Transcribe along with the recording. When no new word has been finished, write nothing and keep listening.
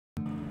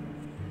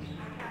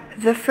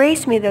The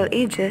phrase Middle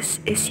Ages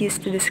is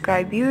used to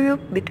describe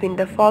Europe between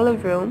the fall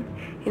of Rome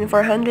in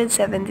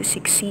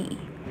 476 CE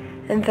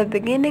and the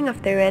beginning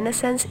of the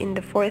Renaissance in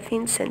the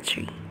 14th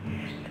century.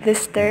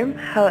 This term,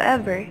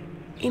 however,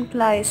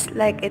 implies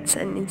like it's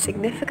an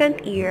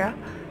insignificant era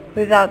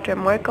without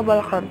remarkable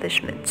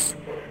accomplishments.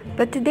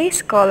 But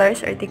today's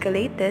scholars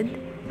articulated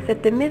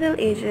that the Middle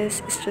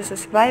Ages is just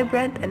as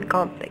vibrant and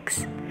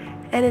complex,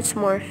 and it's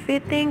more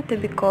fitting to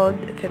be called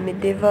the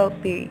medieval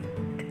period.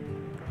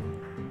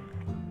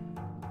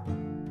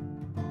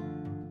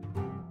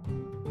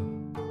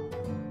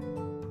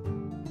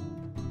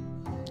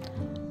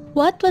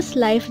 What was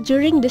life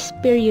during this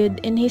period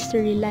in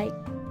history like?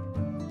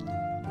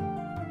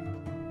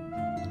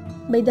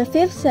 By the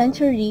 5th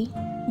century,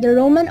 the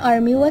Roman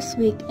army was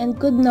weak and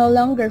could no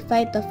longer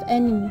fight off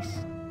enemies.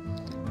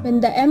 When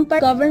the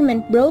empire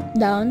government broke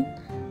down,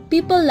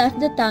 people left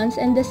the towns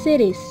and the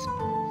cities.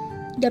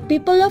 The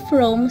people of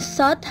Rome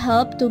sought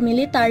help to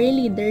military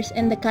leaders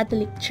and the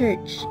Catholic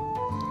Church.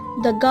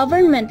 The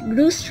government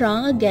grew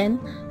strong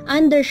again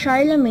under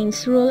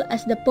Charlemagne's rule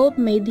as the Pope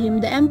made him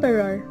the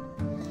emperor.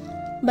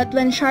 But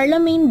when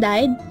Charlemagne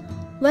died,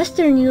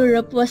 Western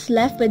Europe was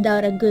left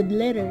without a good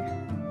leader.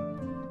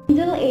 The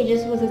Middle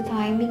Ages was a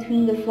time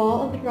between the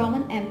fall of the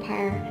Roman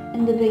Empire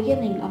and the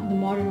beginning of the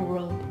modern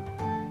world.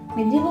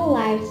 Medieval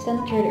life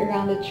centered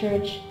around the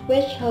church,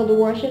 which held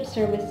worship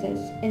services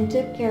and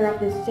took care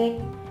of the sick,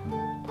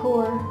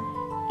 poor,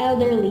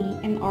 elderly,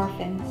 and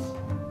orphans.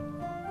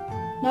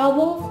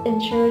 Nobles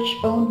and church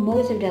owned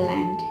most of the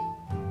land.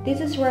 This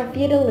is where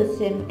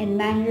feudalism and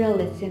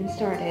manualism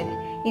started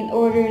in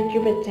order to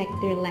protect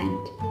their land.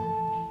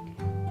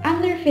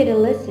 Under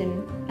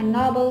feudalism, a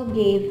noble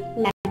gave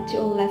land to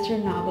a lesser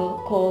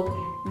noble called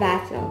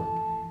vassal.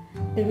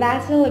 The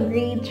vassal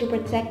agreed to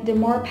protect the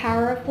more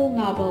powerful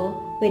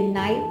noble with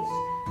knights,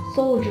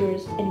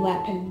 soldiers, and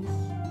weapons.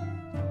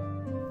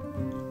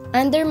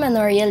 Under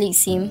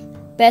manorialism,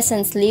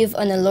 peasants live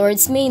on a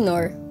lord's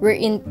manor,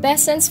 wherein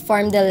peasants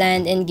farmed the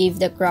land and gave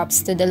the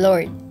crops to the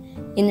lord.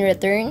 In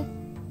return,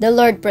 the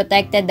lord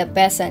protected the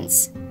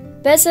peasants.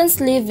 Peasants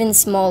live in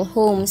small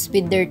homes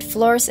with dirt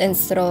floors and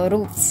straw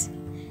roofs.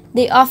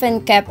 They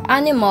often kept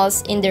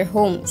animals in their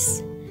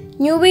homes.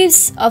 New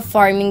waves of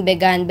farming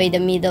began by the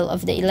middle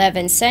of the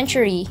 11th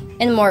century,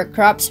 and more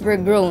crops were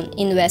grown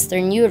in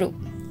Western Europe.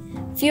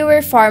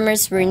 Fewer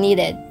farmers were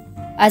needed.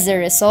 As a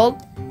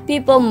result,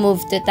 people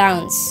moved to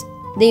towns.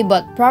 They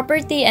bought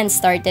property and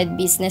started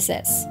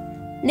businesses.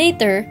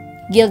 Later,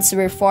 guilds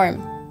were formed,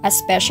 a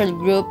special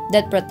group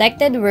that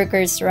protected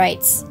workers'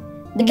 rights.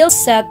 The guilds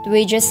set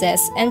wages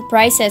and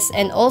prices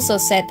and also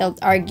settled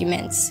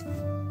arguments.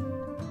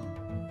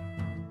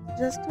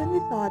 Just when we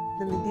thought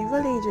the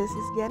medieval ages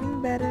is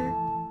getting better,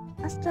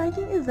 a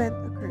striking event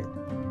occurred.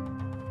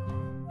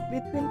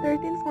 Between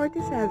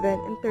 1347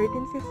 and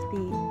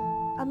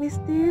 1350, a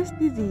mysterious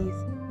disease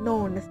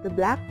known as the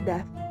Black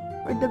Death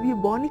or the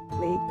Bubonic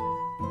Plague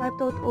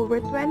wiped out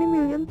over 20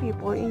 million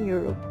people in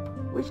Europe,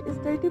 which is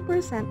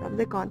 30% of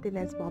the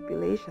continent's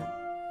population.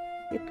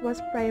 It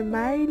was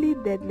primarily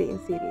deadly in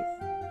cities,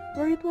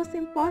 where it was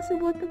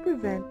impossible to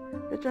prevent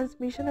the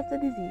transmission of the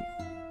disease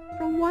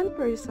from one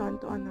person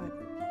to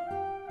another.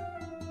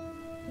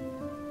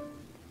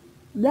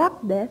 Black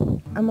Death,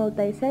 a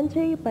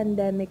multi-century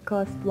pandemic,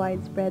 caused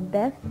widespread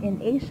death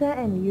in Asia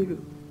and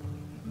Europe.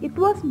 It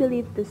was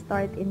believed to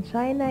start in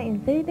China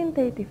in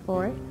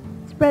 1334,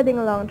 spreading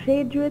along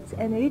trade routes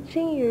and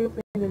reaching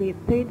Europe in the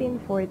late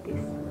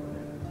 1340s.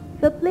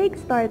 The plague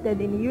started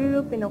in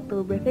Europe in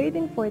October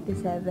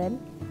 1347,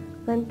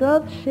 when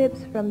 12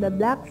 ships from the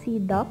Black Sea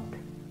docked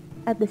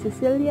at the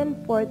Sicilian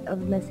port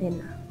of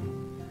Messina.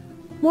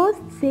 Most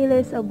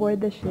sailors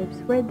aboard the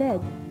ships were dead,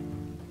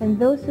 and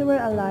those who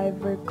were alive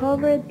were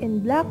covered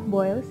in black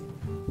boils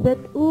that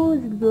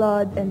oozed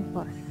blood and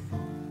pus.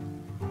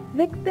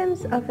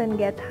 Victims often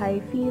get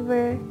high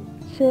fever,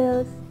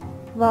 chills,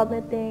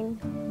 vomiting,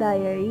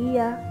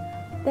 diarrhea,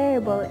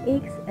 terrible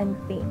aches and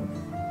pains,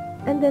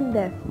 and then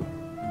death.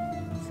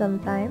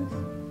 Sometimes,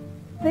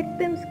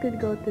 victims could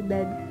go to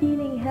bed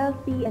feeling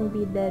healthy and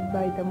be dead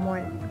by the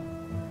morning.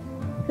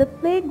 The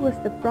plague was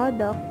the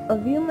product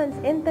of humans'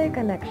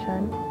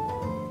 interconnection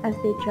as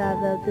they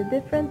traveled to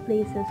different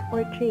places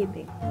for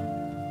trading.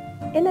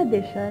 In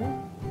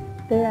addition,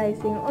 the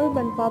rising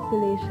urban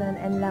population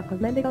and lack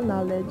of medical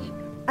knowledge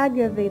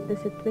aggravate the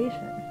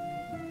situation.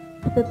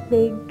 The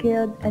plague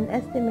killed an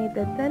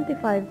estimated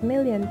 25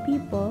 million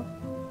people,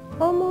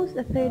 almost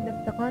a third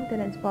of the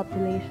continent's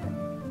population.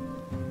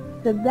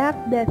 The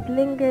Black Death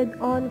lingered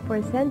on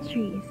for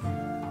centuries,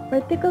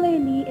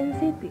 particularly in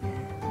cities.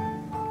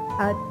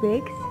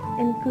 Outbreaks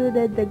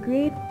included the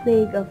Great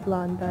Plague of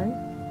London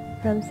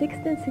from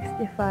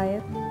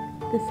 1665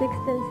 to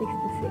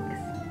 1666,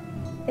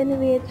 in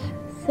which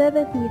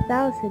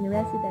 70,000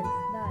 residents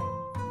died.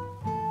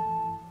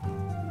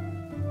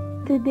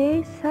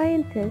 Today,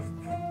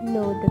 scientists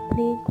know the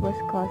plague was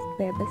caused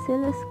by a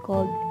bacillus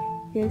called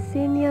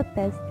Yersinia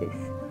pestis,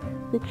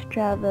 which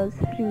travels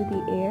through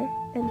the air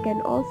and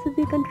can also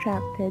be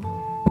contracted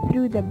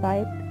through the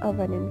bite of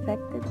an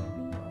infected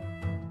flea.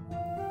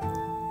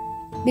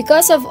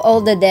 Because of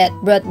all the death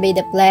brought by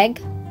the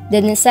plague,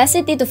 the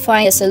necessity to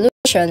find a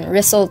solution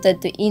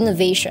resulted to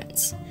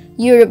innovations.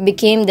 Europe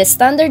became the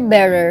standard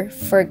bearer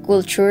for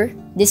culture,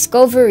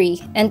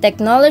 discovery, and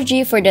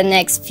technology for the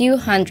next few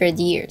hundred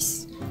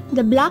years.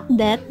 The Black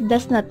Death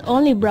thus not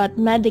only brought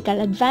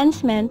medical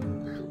advancement,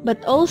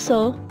 but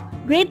also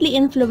greatly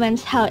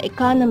influenced how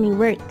economy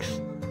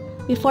works.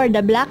 Before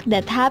the Black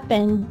Death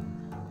happened,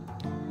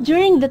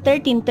 during the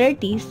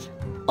 1330s,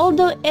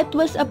 although it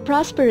was a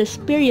prosperous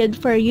period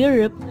for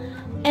Europe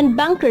and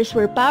bankers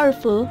were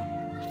powerful,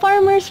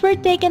 farmers were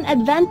taken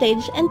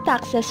advantage and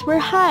taxes were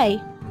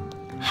high.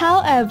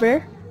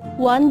 However,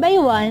 one by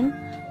one,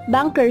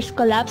 bankers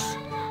collapsed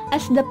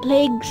as the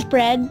plague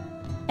spread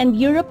and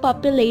Europe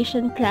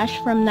population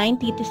crashed from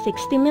 90 to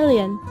 60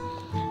 million.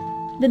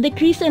 The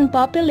decrease in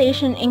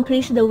population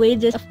increased the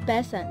wages of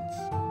peasants.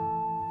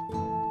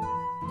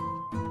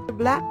 The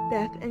Black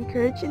Death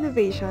encouraged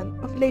innovation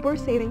of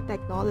labor-saving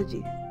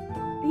technologies,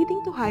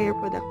 leading to higher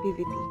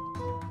productivity.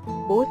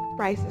 Both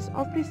prices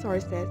of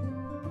resources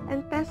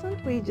and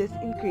peasant wages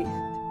increased.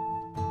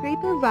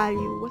 Greater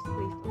value was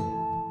placed on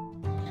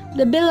it.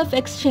 The Bill of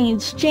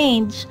Exchange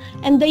changed,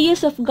 and the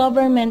use of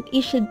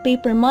government-issued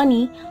paper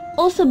money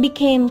also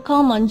became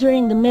common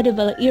during the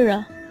medieval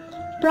era.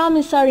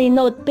 Promissory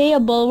note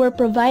payable were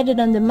provided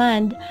on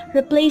demand,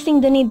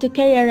 replacing the need to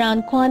carry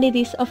around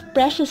quantities of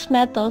precious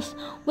metals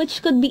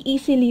which could be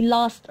easily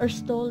lost or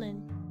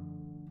stolen.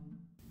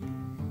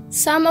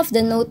 Some of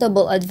the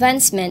notable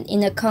advancement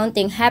in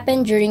accounting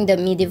happened during the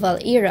medieval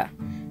era.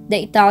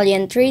 The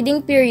Italian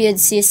trading period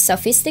sees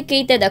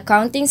sophisticated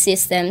accounting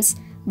systems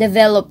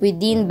developed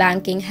within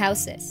banking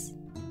houses.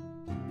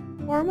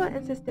 Formal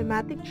and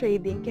systematic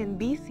trading can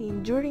be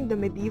seen during the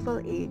medieval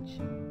age.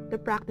 The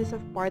practice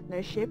of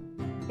partnership,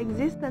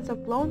 existence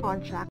of loan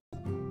contracts,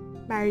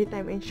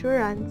 maritime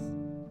insurance,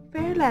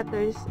 fair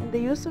letters, and the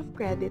use of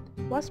credit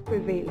was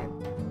prevalent.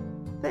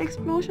 The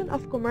explosion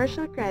of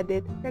commercial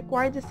credit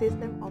required a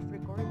system of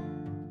recording.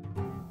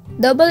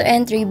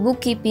 Double-entry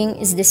bookkeeping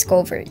is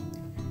discovered.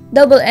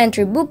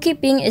 Double-entry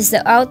bookkeeping is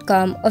the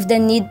outcome of the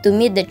need to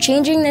meet the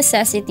changing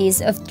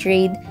necessities of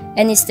trade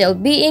and is still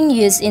being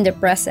used in the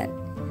present.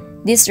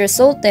 This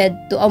resulted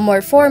to a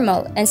more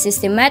formal and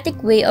systematic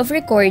way of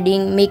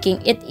recording,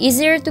 making it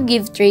easier to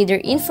give trader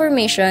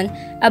information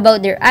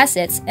about their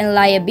assets and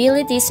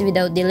liabilities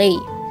without delay.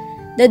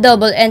 The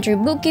double-entry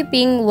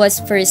bookkeeping was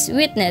first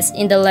witnessed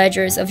in the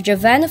ledgers of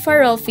Giovanni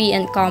Farolfi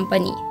and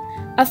Company,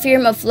 a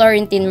firm of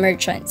Florentine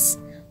merchants.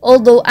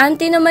 Although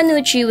Antino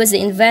Manucci was the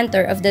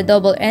inventor of the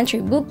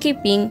double-entry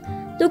bookkeeping,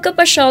 Luca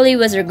Pacioli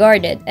was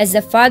regarded as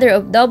the father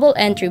of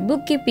double-entry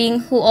bookkeeping,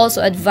 who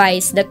also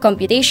advised the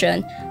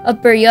computation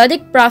of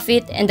periodic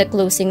profit and the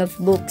closing of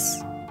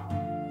books.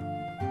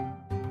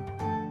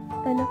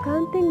 An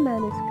accounting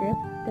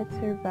manuscript that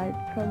survived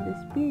from this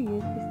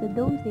period is the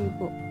Domesday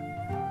Book,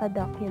 a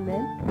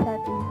document that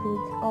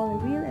includes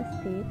all real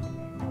estate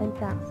and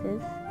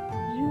taxes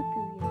due to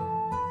it.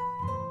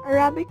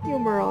 Arabic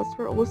numerals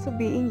were also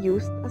being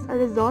used as a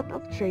result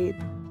of trade,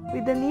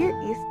 with the Near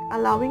East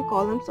allowing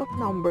columns of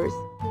numbers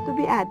to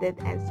be added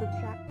and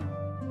subtracted.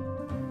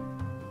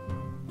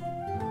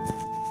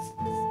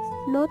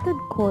 Noted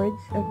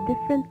cords of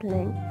different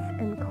lengths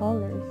and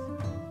colors,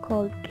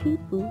 called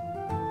quipu,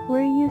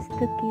 were used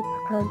to keep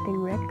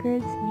accounting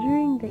records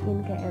during the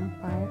Inca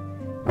Empire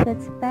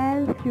that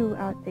spanned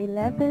throughout the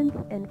 11th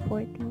and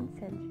 14th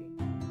centuries.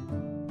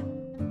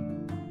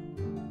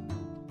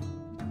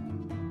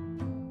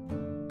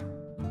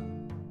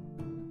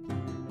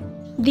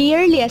 The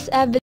earliest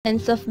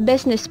evidence of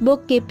business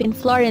bookkeeping in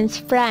Florence,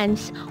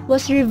 France,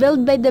 was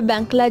revealed by the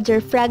bank ledger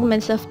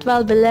fragments of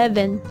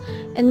 1211,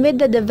 and with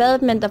the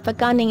development of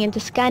accounting in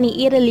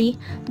Tuscany, Italy,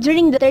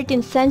 during the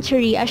 13th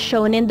century as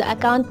shown in the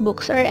account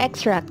books or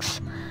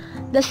extracts.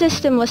 The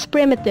system was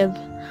primitive.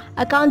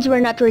 Accounts were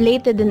not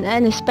related in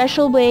any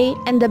special way,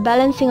 and the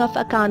balancing of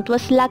account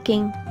was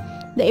lacking.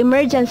 The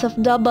emergence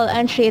of double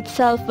entry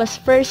itself was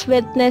first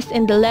witnessed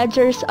in the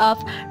ledgers of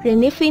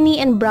Renifini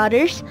and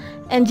Brothers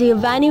and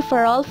Giovanni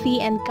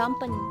Farolfi and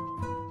Company.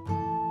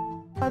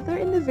 Other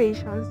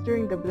innovations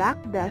during the Black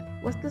Death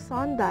was the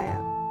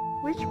sundial,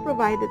 which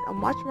provided a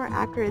much more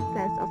accurate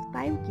sense of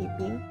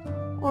timekeeping,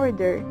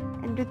 order,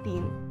 and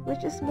routine,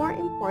 which is more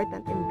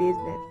important in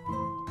business.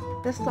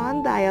 The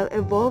sundial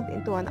evolved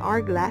into an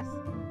hourglass,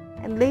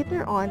 and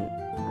later on,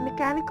 a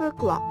mechanical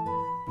clock,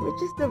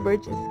 which is the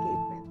Virgin escapement.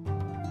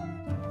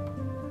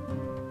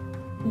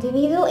 The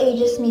Middle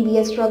Ages may be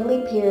a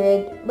struggling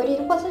period, but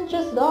it wasn't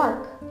just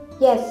dark.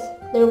 Yes,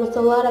 there was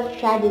a lot of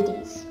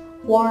tragedies,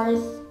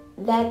 wars,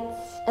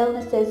 deaths,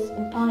 illnesses,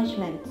 and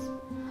punishments.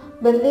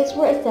 But these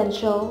were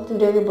essential to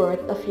the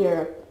rebirth of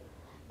Europe.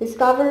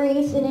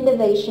 Discoveries and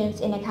innovations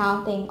in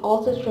accounting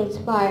also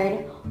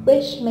transpired,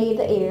 which made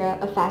the era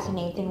a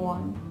fascinating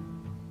one.